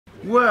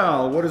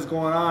Well, what is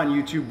going on,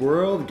 YouTube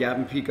world?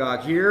 Gavin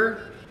Peacock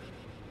here.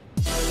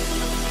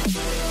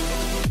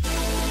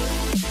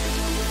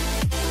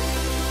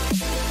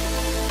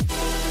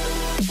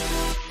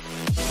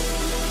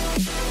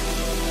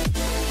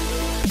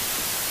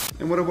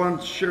 And what I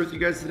wanted to share with you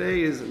guys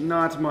today is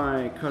not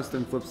my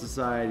custom Flip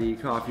Society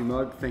coffee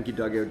mug, thank you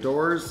Doug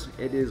Outdoors.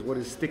 It is what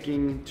is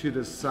sticking to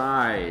the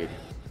side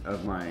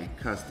of my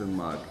custom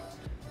mug.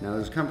 Now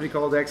there's a company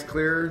called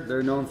XCLEAR.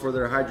 They're known for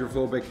their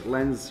hydrophobic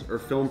lens or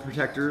film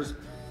protectors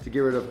to get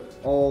rid of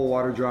all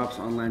water drops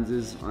on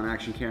lenses, on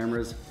action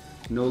cameras.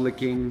 No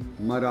licking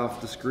mud off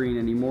the screen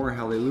anymore,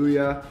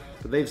 hallelujah.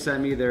 But they've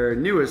sent me their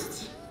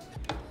newest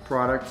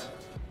product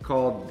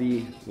called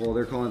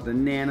they're calling it the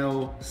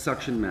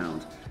Nano-Suction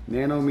Mount.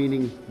 Nano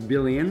meaning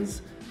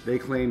billions. They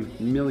claim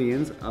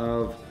millions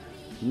of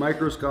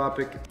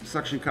microscopic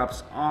suction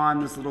cups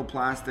on this little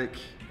plastic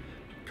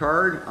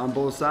card on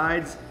both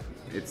sides.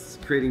 It's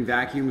creating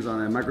vacuums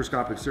on a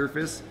microscopic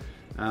surface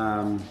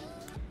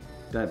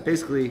that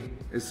basically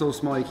is so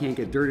small you can't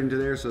get dirt into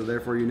there, so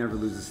therefore you never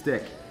lose a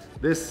stick.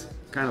 This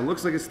kind of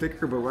looks like a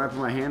sticker, but when I put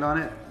my hand on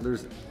it,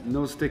 there's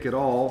no stick at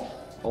all.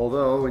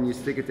 Although when you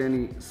stick it to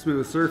any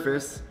smooth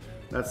surface,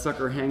 that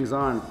sucker hangs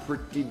on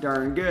pretty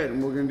darn good,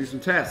 and we're gonna do some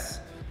tests.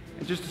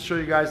 And just to show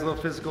you guys a little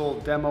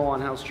physical demo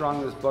on how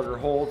strong this bugger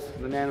holds,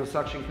 the Nano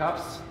Suction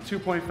Cups,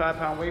 2.5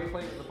 pound weight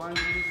plate with the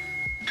bungee.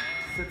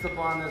 Sits up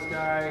on this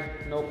guy,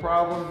 no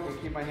problem.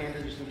 I keep my hand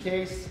in just in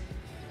case.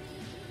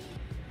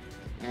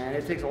 And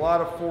it takes a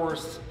lot of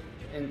force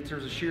in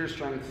terms of shear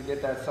strength to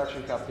get that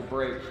suction cup to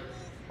break.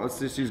 Let's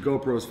just use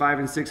GoPros. 5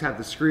 and 6 have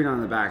the screen on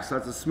the back, so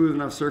that's a smooth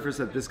enough surface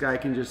that this guy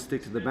can just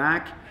stick to the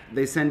back.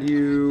 They send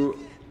you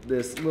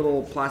this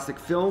little plastic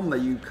film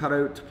that you cut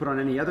out to put on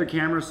any other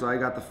camera, so I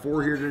got the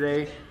 4 here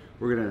today.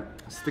 We're gonna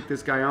stick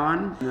this guy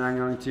on, and then I'm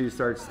going to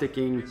start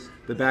sticking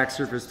the back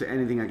surface to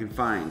anything I can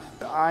find.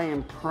 I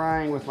am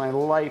trying with my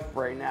life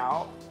right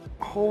now.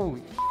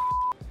 Holy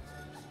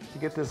to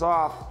get this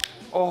off.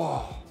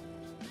 Oh,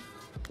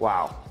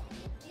 wow.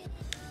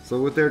 So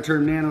with their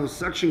term Nano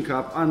Suction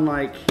Cup,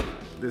 unlike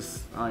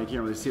this, you can't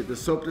really see it, the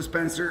soap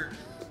dispenser,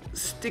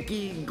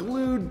 sticky,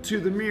 glued to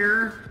the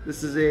mirror,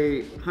 this is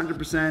a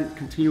 100%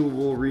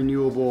 continuable,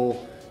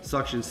 renewable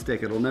suction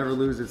stick. It'll never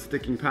lose its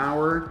sticking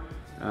power.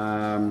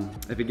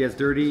 If it gets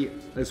dirty,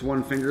 this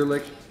one finger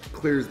lick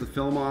clears the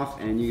film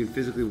off and you can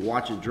physically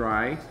watch it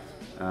dry.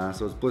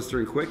 So it's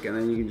blistering quick, and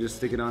then you can just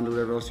stick it onto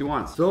whatever else you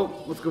want.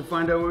 So let's go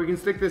find out what we can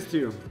stick this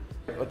to.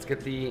 Let's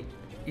get the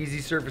easy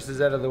surfaces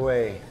out of the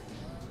way.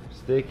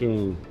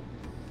 Sticking.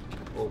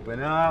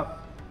 Open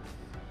up.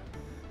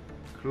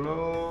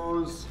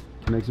 Close.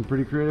 Make some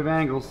pretty creative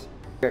angles.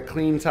 Got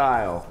clean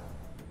tile.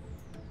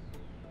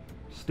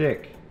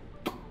 Stick.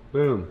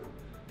 Boom.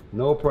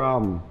 No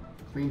problem.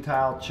 Clean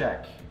tile,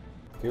 check.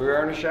 Here we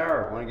are in the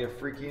shower. Want to get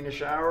freaky in the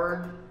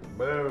shower?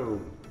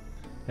 Boom.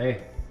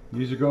 Hey,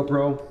 use your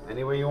GoPro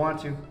any way you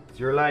want to. It's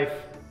your life.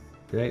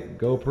 Okay,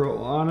 GoPro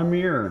on a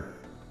mirror.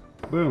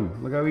 Boom,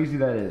 look how easy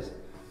that is.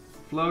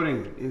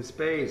 Floating in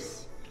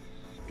space.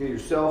 Get your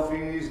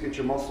selfies, get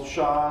your muscle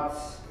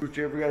shots. What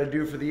you ever got to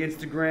do for the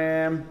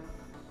Instagram.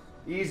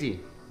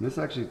 Easy. This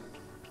actually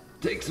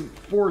takes some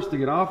force to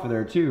get off of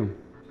there too.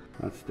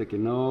 That's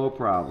sticking no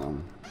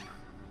problem.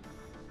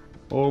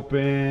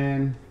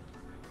 Open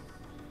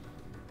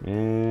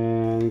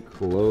and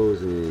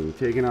closing.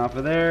 Taking off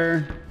of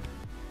there.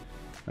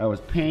 That was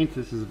paint.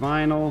 This is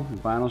vinyl.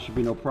 Vinyl should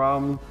be no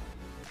problem.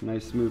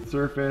 Nice smooth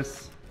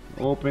surface.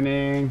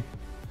 Opening.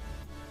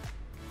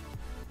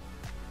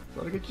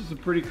 So I'll get you some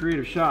pretty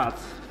creative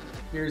shots.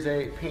 Here's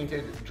a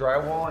painted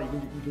drywall.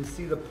 You can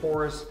see the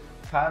porous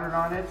pattern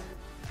on it,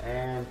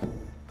 and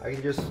I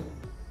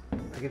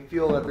can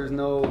feel that there's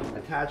no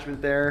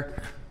attachment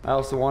there. I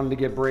also wanted to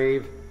get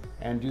brave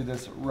and do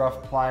this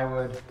rough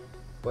plywood,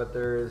 but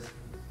there's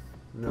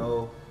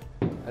no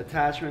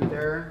attachment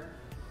there.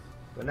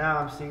 But now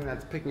I'm seeing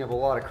that's picking up a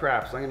lot of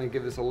crap, so I'm gonna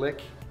give this a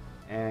lick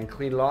and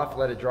clean it off,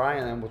 let it dry,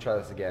 and then we'll try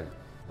this again.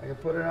 I can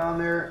put it on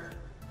there.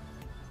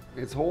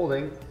 It's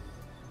holding.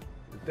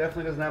 It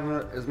definitely doesn't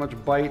have as much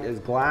bite as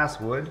glass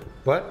would,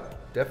 but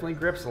definitely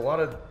grips a lot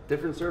of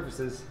different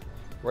surfaces.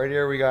 Right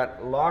here we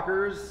got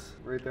lockers,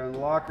 right there on the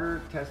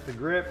locker, test the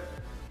grip,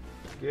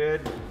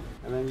 good.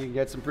 And then you can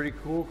get some pretty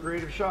cool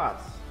creative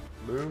shots.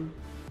 Boom,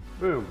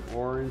 boom.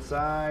 Or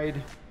inside,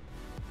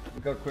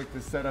 look how quick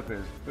this setup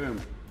is. Boom,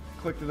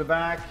 click to the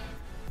back,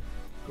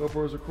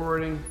 GoPro's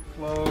recording,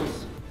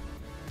 close,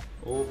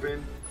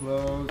 open,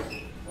 close,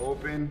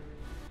 open,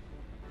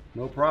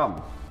 no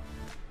problem.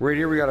 Right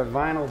here we got a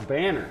vinyl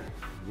banner.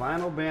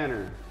 Vinyl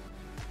banner.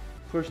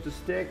 Push the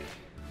stick.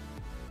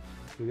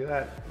 Look at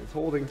that, it's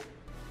holding.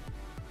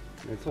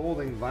 It's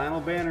holding,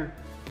 vinyl banner.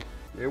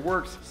 It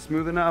works,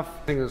 smooth enough.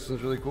 I think this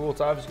one's really cool.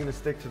 It's obviously gonna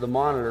stick to the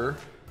monitor,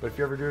 but if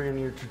you're ever doing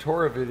any of your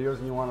tutorial videos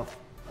and you want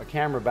a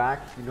camera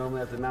back, you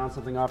normally have to mount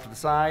something off to the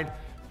side.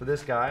 For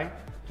this guy,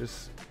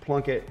 just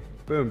plunk it,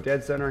 boom,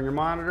 dead center on your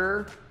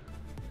monitor.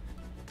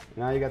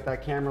 Now you got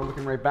that camera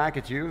looking right back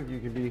at you. You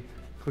can be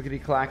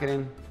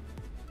clickety-clacking,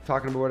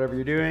 talking about whatever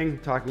you're doing,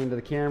 talking into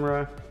the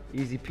camera,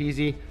 Easy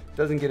peasy,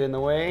 doesn't get in the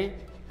way,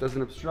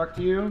 doesn't obstruct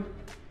you.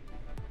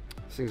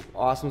 This thing's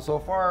awesome so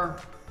far.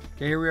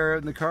 Okay, here we are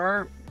in the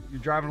car. You're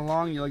driving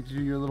along, you like to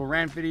do your little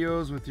rant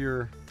videos with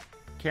your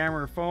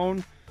camera or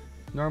phone.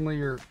 Normally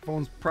your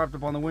phone's propped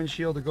up on the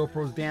windshield, the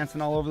GoPro's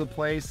dancing all over the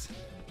place.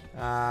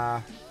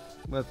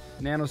 With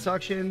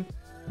Nano-Suction,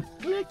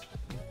 click,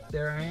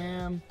 there I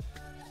am,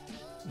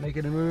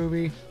 making a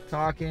movie,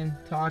 talking.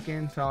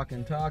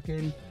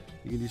 You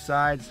can do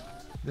sides.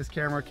 This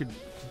camera could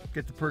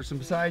get the person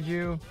beside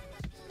you,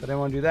 but I don't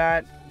want to do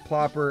that.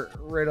 Plop her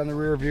right on the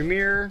rear of your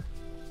mirror,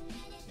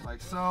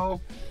 like so.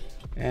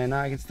 And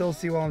I can still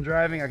see while I'm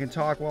driving. I can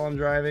talk while I'm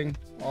driving.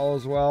 All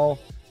is well.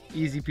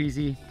 Easy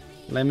peasy,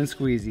 lemon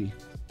squeezy.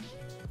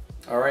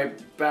 All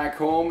right, back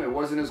home. It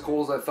wasn't as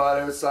cold as I thought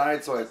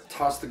outside, so I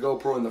tossed the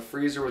GoPro in the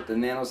freezer with the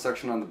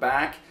Nano-Suction on the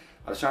back.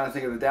 I was trying to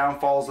think of the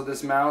downfalls of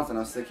this mount, and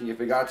I was thinking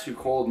if it got too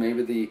cold,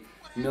 maybe the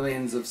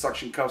millions of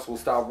suction cups will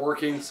stop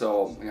working.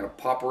 So I'm gonna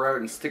pop her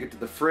out and stick it to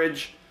the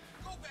fridge.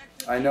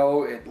 I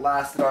know it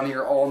lasted on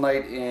here all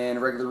night in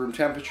regular room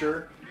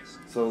temperature.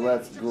 So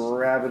let's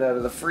grab it out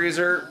of the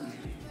freezer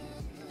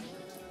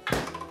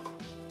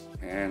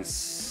and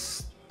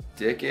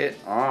stick it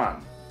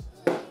on.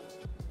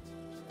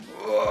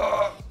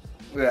 Look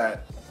at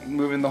that,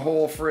 moving the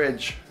whole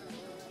fridge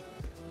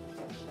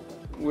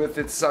with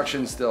its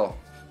suction still.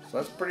 So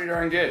that's pretty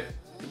darn good,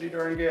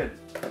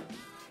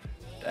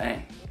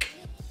 Dang.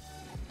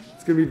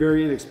 It's gonna be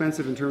very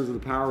inexpensive in terms of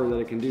the power that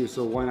it can do,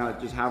 so why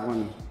not just have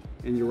one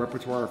in your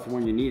repertoire for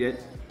when you need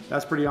it.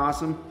 That's pretty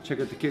awesome.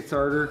 Check out the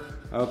Kickstarter.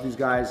 I hope these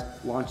guys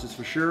launch this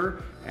for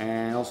sure,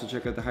 and also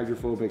check out the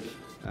hydrophobic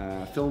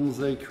films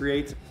they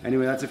create.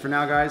 Anyway, that's it for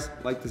now, guys.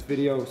 Like this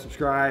video,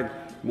 subscribe,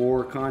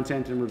 more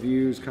content and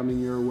reviews coming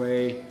your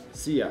way.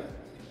 See ya.